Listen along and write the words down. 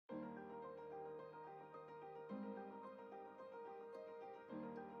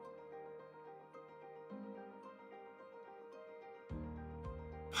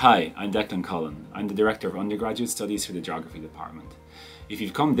Hi, I'm Declan Cullen. I'm the Director of Undergraduate Studies for the Geography Department. If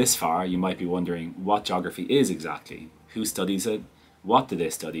you've come this far, you might be wondering what geography is exactly, who studies it, what do they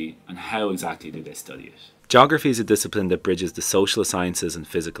study, and how exactly do they study it. Geography is a discipline that bridges the social sciences and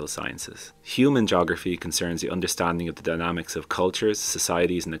physical sciences. Human geography concerns the understanding of the dynamics of cultures,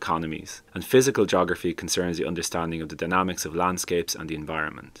 societies, and economies, and physical geography concerns the understanding of the dynamics of landscapes and the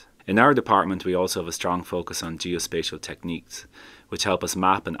environment. In our department, we also have a strong focus on geospatial techniques, which help us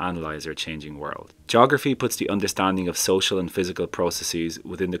map and analyse our changing world. Geography puts the understanding of social and physical processes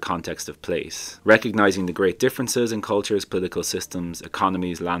within the context of place, recognising the great differences in cultures, political systems,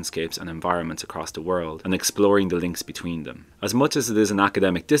 economies, landscapes and environments across the world, and exploring the links between them. As much as it is an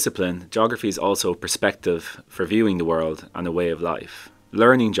academic discipline, geography is also a perspective for viewing the world and a way of life.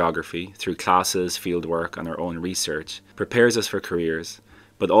 Learning geography, through classes, fieldwork and our own research, prepares us for careers,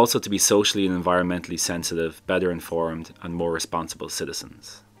 but also to be socially and environmentally sensitive, better informed and more responsible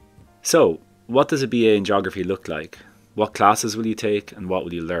citizens. So, what does a BA in Geography look like? What classes will you take and what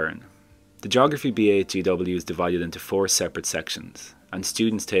will you learn? The Geography BA at GWU is divided into 4 separate sections, and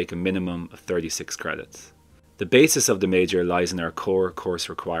students take a minimum of 36 credits. The basis of the major lies in our core course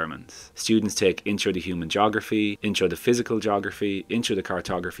requirements. Students take Intro to Human Geography, Intro to Physical Geography, Intro to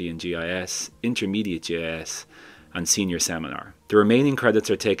Cartography and GIS, Intermediate GIS, and Senior Seminar. The remaining credits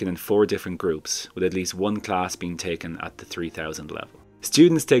are taken in 4 different groups, with at least 1 class being taken at the 3000 level.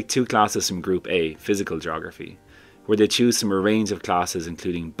 Students take 2 classes from Group A, Physical Geography, where they choose from a range of classes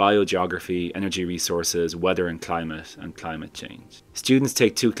including biogeography, energy resources, weather and climate change. Students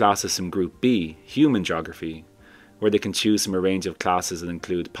take 2 classes from Group B, Human Geography, where they can choose from a range of classes that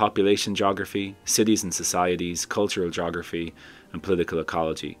include population geography, cities and societies, cultural geography, and political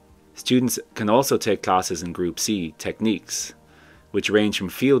ecology. Students can also take classes in Group C, Techniques, which range from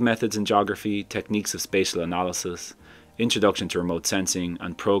field methods in geography, techniques of spatial analysis, introduction to remote sensing,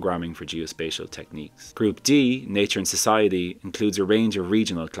 and programming for geospatial techniques. Group D, Nature and Society, includes a range of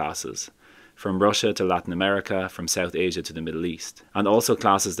regional classes, from Russia to Latin America, from South Asia to the Middle East, and also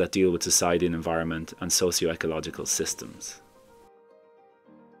classes that deal with society and environment and socio-ecological systems.